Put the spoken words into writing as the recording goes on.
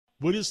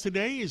With us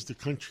today is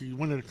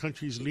one of the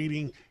country's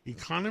leading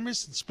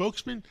economists and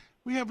spokesmen.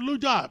 We have Lou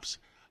Dobbs.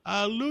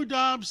 Lou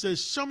Dobbs,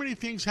 there's so many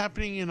things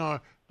happening in our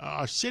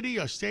city,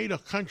 our state, our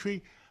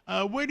country.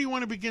 Where do you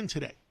want to begin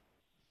today?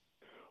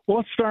 Well,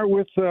 let's start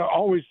with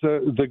always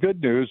the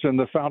good news and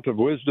the fount of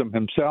wisdom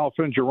himself,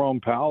 and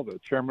Jerome Powell, the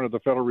chairman of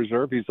the Federal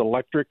Reserve. He's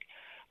electric.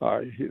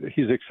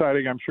 He's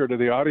exciting, I'm sure, to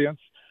the audience.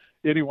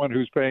 Anyone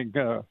who's paying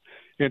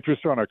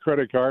interest on a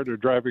credit card or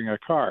driving a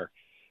car,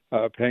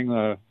 paying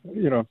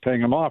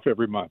them off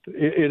every month.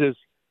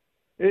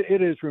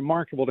 It is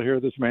remarkable to hear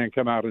this man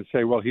come out and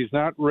say, well, he's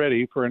not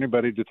ready for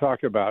anybody to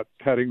talk about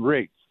cutting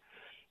rates.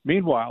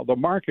 Meanwhile, the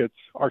markets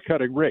are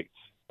cutting rates,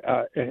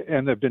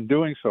 and they've been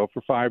doing so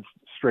for 5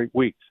 straight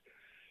weeks.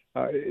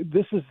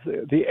 This is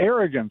the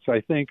arrogance, I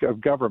think, of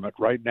government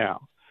right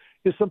now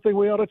is something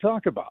we ought to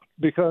talk about,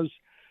 because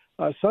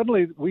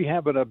suddenly we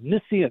have an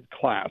omniscient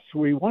class.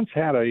 We once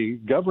had a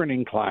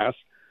governing class.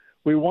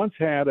 We once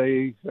had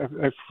a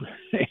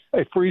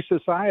free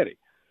society.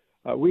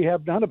 We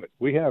have none of it.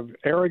 We have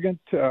arrogant,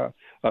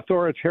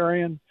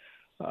 authoritarian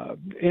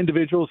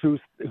individuals who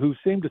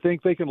seem to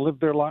think they can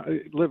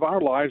live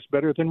our lives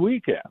better than we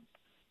can.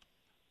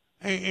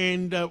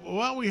 And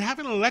we have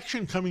an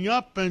election coming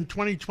up in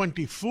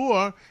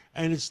 2024,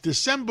 and it's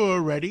December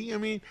already. I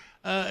mean,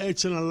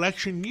 it's an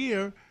election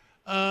year.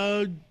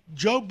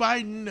 Joe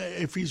Biden,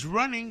 if he's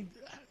running,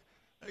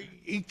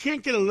 he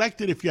can't get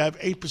elected if you have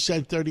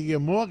 8% 30-year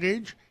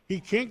mortgage. He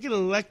can't get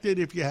elected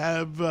if you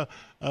have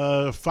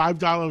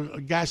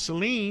 $5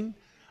 gasoline.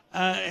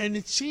 And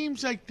it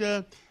seems like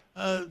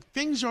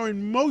things are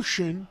in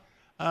motion.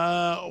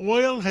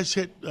 Oil has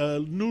hit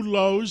new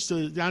lows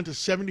down to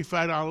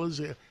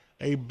 $75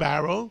 a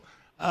barrel.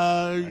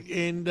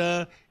 And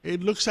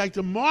it looks like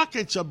the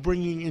markets are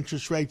bringing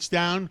interest rates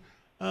down.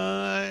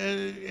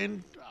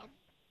 And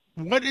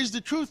what is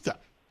the truth, though?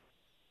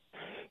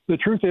 The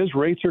truth is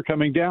rates are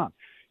coming down.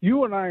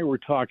 You and I were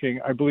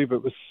talking, I believe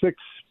it was 6,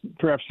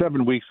 perhaps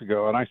 7 weeks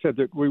ago, and I said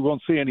that we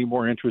won't see any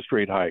more interest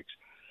rate hikes,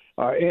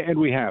 and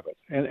we haven't.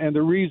 And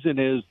the reason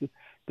is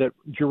that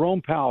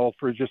Jerome Powell,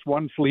 for just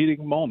one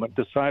fleeting moment,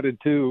 decided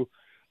to,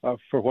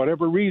 for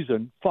whatever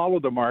reason,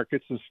 follow the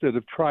markets instead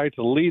of try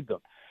to lead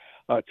them.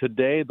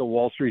 Today, the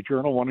Wall Street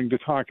Journal wanting to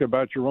talk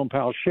about Jerome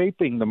Powell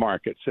shaping the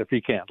markets if he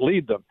can't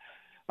lead them.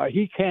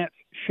 He can't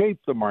shape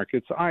the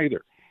markets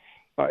either.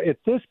 At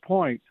this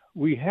point,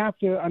 we have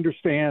to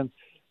understand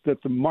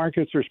that the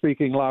markets are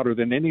speaking louder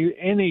than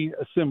any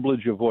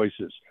assemblage of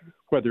voices,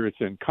 whether it's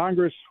in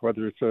Congress,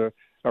 whether it's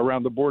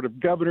around the Board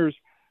of Governors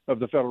of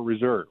the Federal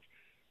Reserve.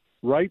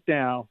 Right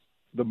now,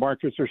 the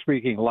markets are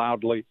speaking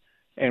loudly,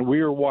 and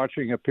we are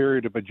watching a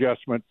period of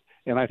adjustment,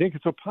 and I think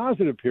it's a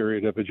positive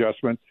period of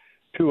adjustment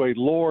to a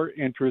lower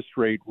interest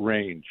rate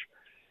range.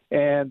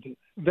 And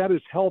that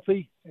is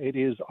healthy. It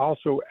is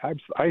also,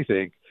 I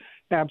think,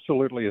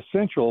 absolutely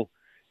essential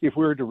if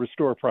we're to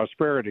restore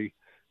prosperity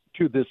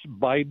to this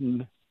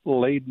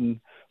Biden-laden,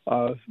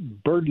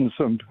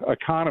 burdensome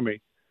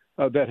economy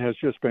that has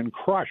just been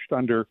crushed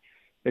under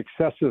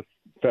excessive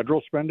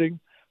federal spending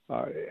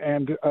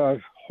and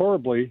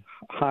horribly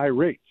high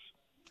rates.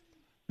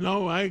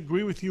 No, I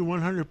agree with you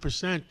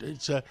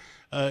 100%.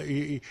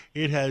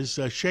 It has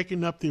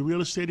shaken up the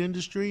real estate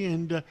industry,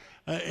 and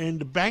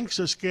the banks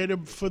are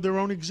scared for their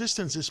own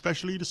existence,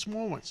 especially the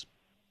small ones.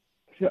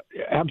 Yeah,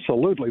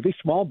 absolutely. These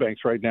small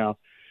banks right now,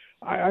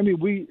 I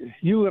mean,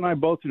 you and I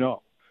both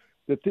know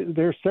that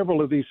there are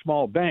several of these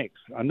small banks,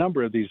 a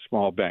number of these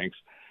small banks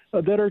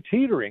that are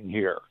teetering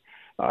here.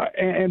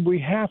 And we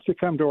have to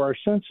come to our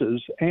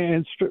senses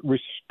and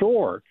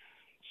restore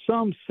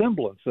some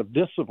semblance of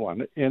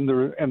discipline in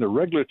the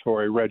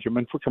regulatory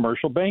regimen for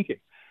commercial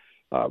banking.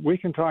 We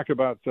can talk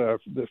about the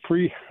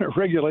free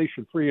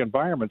regulation-free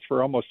environments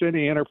for almost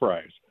any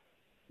enterprise,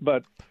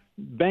 but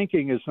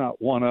banking is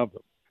not one of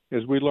them,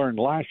 as we learned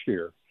last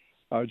year,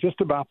 just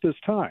about this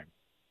time.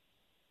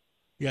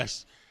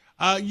 Yes.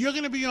 You're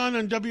going to be on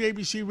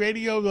WABC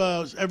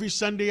Radio every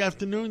Sunday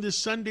afternoon. This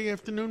Sunday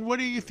afternoon, what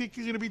do you think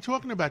you're going to be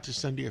talking about this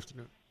Sunday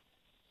afternoon?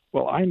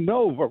 Well, I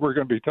know what we're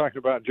going to be talking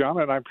about,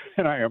 John, and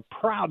I am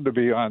proud to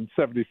be on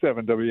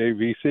 77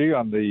 WABC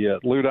on the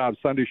Lou Dobbs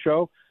Sunday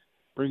Show,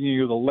 bringing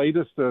you the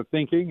latest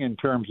thinking in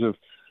terms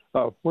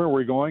of where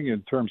we're going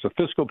in terms of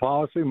fiscal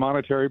policy,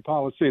 monetary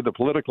policy, the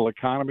political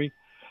economy,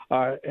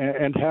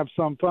 and have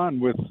some fun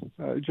with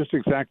just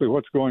exactly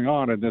what's going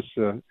on in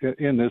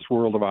this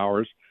world of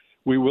ours.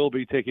 We will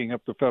be taking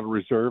up the Federal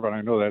Reserve, and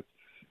I know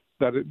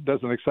that it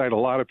doesn't excite a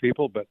lot of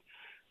people, but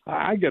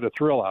I get a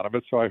thrill out of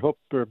it, so I hope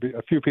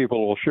a few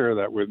people will share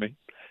that with me.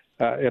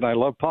 And I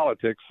love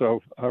politics,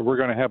 so we're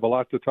going to have a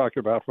lot to talk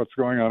about what's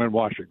going on in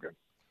Washington.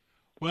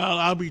 Well,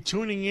 I'll be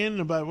tuning in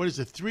about,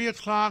 3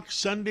 o'clock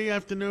Sunday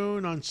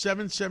afternoon on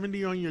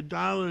 770 on your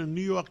dial in the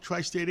New York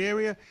tri-state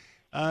area.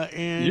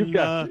 And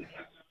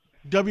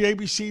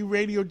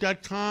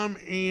WABCradio.com,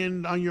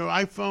 and on your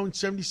iPhone,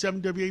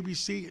 77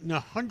 WABC in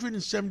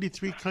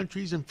 173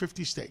 countries and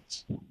 50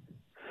 states.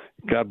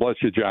 God bless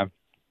you, John.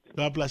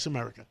 God bless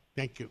America.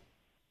 Thank you.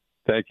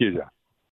 Thank you, John.